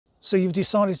So you've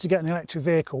decided to get an electric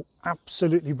vehicle,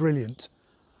 absolutely brilliant.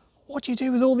 What do you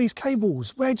do with all these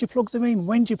cables? Where do you plug them in?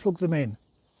 When do you plug them in?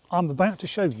 I'm about to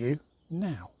show you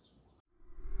now.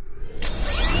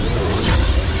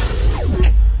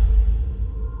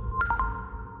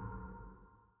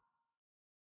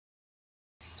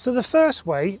 So the first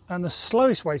way and the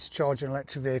slowest way to charge an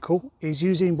electric vehicle is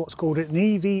using what's called an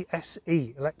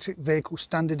EVSE, Electric Vehicle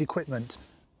Standard Equipment,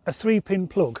 a 3-pin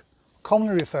plug,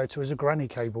 commonly referred to as a granny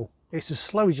cable. It's as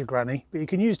slow as your granny, but you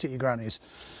can use it at your granny's.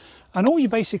 And all you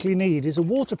basically need is a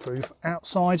waterproof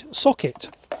outside socket.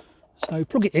 So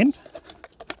plug it in,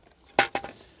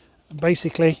 and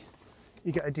basically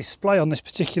you get a display on this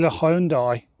particular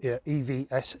Hyundai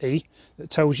EVSE that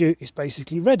tells you it's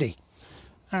basically ready.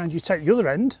 And you take the other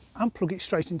end and plug it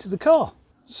straight into the car.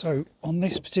 So on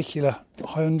this particular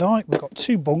Hyundai, we've got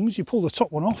 2 bungs. You pull the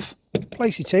top one off,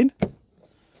 place it in.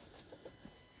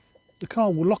 The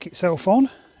car will lock itself on.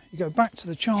 You go back to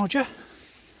the charger,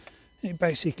 and it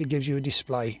basically gives you a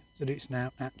display that it's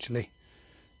now actually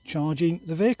charging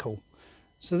the vehicle.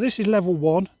 So this is level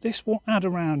 1. This will add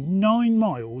around 9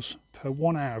 miles per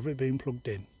 1 hour of it being plugged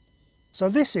in. So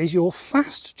this is your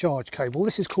fast charge cable.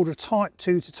 This is called a type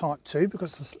 2 to type 2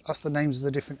 because that's the names of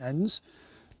the different ends.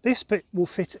 This bit will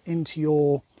fit into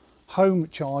your home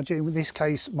charger, in this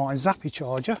case my Zappi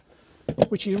charger,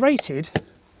 which is rated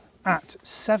at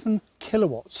 7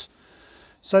 kilowatts.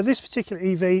 So this particular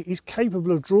EV is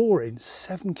capable of drawing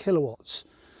 7 kilowatts.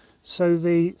 So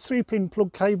the 3-pin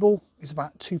plug cable is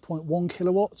about 2.1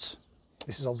 kilowatts.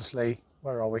 This is obviously,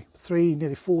 where are we, 3,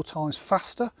 nearly 4 times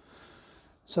faster.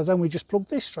 So then we just plug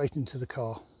this straight into the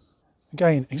car.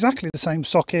 Again, exactly the same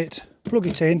socket, plug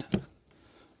it in.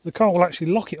 The car will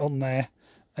actually lock it on there,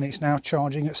 and it's now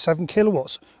charging at 7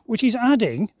 kilowatts, which is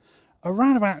adding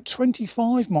around about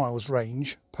 25 miles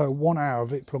range per 1 hour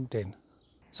of it plugged in.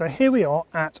 So here we are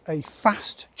at a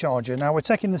fast charger. Now we're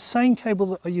taking the same cable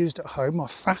that I used at home, my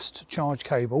fast charge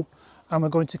cable, and we're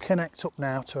going to connect up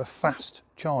now to a fast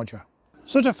charger.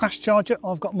 So to a fast charger,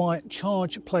 I've got my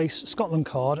Charge Place Scotland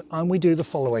card, and we do the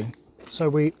following. So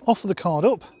we offer the card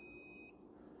up,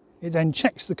 it then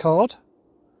checks the card,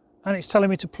 and it's telling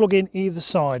me to plug in either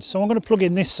side. So I'm going to plug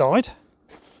in this side,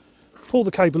 pull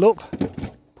the cable up,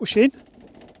 push in,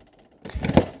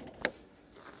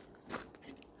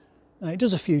 and it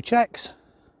does a few checks,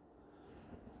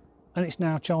 and it's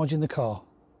now charging the car.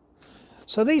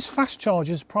 So these fast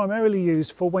chargers are primarily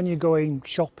used for when you're going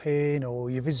shopping or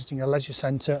you're visiting a leisure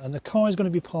centre and the car is going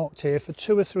to be parked here for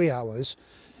 2 or 3 hours.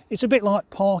 It's a bit like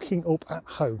parking up at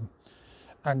home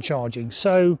and charging.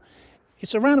 So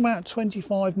it's around about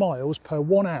 25 miles per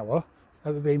 1 hour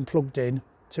of it being plugged in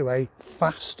to a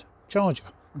fast charger.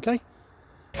 Okay.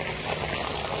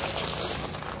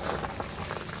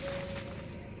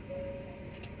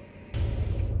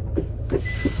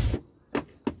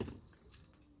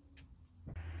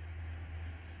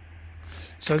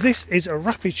 So this is a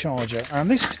rapid charger, and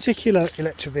this particular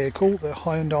electric vehicle, the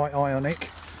Hyundai Ioniq,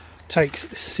 takes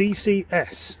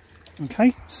CCS.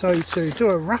 Okay, so to do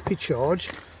a rapid charge,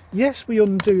 yes, we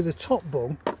undo the top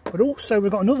bung, but also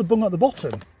we've got another bung at the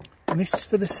bottom, and this is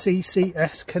for the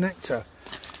CCS connector.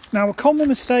 Now a common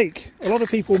mistake a lot of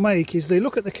people make is they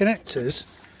look at the connectors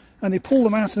and they pull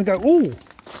them out and go, oh,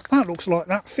 that looks like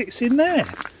that fits in there,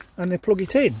 and they plug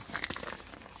it in.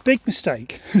 Big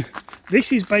mistake.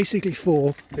 This is basically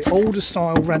for the older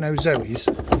style Renault Zoes,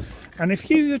 and if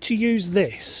you were to use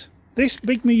this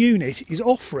Bigma unit is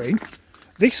offering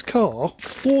this car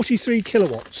 43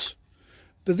 kilowatts,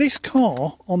 but this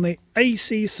car on the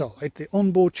AC side, the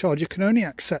onboard charger, can only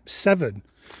accept 7.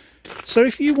 So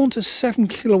if you want a 7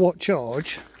 kilowatt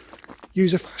charge,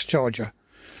 use a fast charger.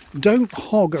 Don't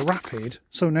hog a rapid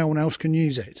so no one else can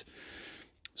use it.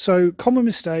 So common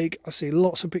mistake, I see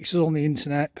lots of pictures on the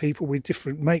internet, people with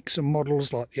different makes and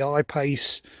models like the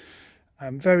I-Pace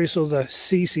and various other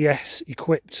CCS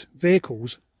equipped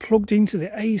vehicles plugged into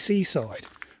the AC side.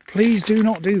 Please do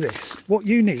not do this. What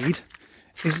you need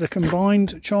is the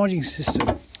combined charging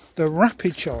system. The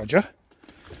rapid charger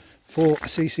for a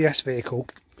CCS vehicle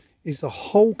is the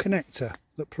whole connector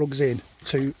that plugs in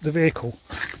to the vehicle.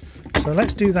 So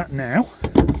let's do that now.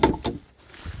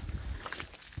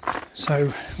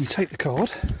 So we take the card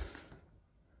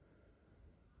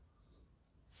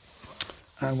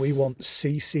and we want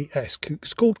CCS.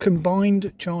 It's called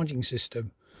Combined Charging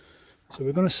System. So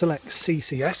we're going to select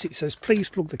CCS. It says please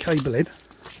plug the cable in.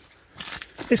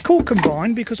 It's called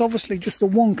combined because obviously just the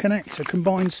one connector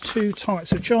combines 2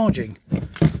 types of charging.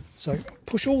 So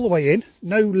push all the way in.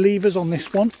 No levers on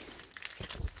this one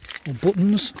or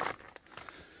buttons.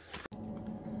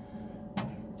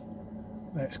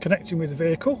 It's connecting with the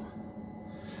vehicle.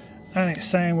 and it's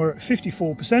saying we're at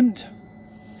 54%,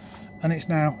 and it's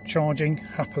now charging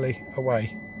happily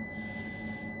away.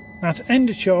 Now to end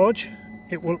a charge,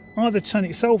 it will either turn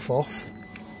itself off,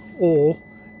 or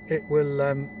it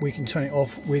will we can turn it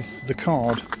off with the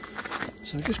card.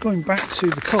 So just going back to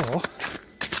the car,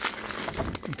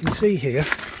 you can see here,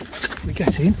 if we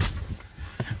get in,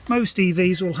 most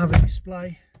EVs will have a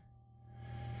display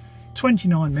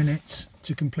 29 minutes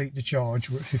to complete the charge.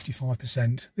 We're at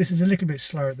 55%. This is a little bit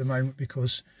slower at the moment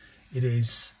because it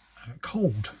is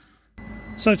cold.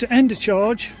 So to end a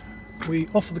charge, we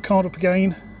offer the card up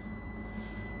again,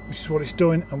 which is what it's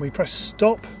doing, and we press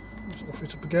stop. Let's offer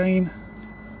it up again.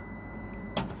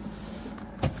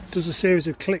 Does a series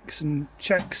of clicks and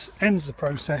checks, ends the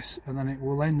process, and then it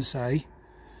will then say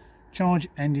charge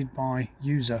ended by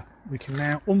user. We can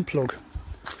now unplug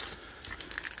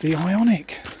the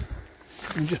Ionic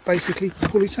and just basically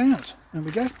pull it out. There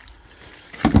we go.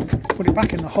 Put it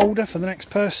back in the holder for the next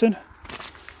person,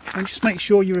 and just make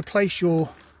sure you replace your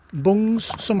bungs.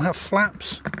 Some have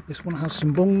flaps, this one has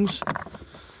some bungs,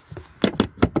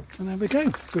 and there we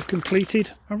go. We've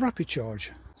completed a rapid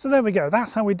charge. So there we go,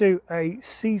 that's how we do a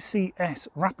CCS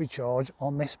rapid charge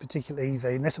on this particular EV,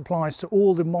 and this applies to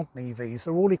all the modern EVs.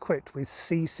 They're all equipped with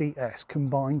CCS,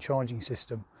 combined charging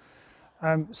system.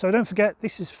 So don't forget,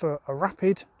 this is for a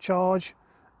rapid charge,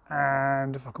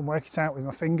 and if I can work it out with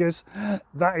my fingers,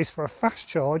 that is for a fast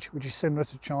charge, which is similar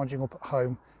to charging up at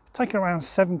home, taking around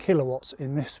 7 kilowatts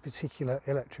in this particular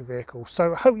electric vehicle.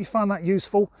 So I hope you found that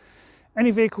useful.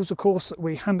 Any vehicles, of course, that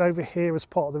we hand over here as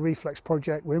part of the Reflex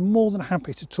project, we're more than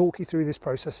happy to talk you through this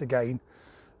process again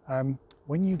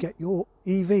when you get your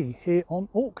EV here on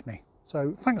Orkney.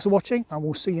 So thanks for watching, and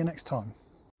we'll see you next time.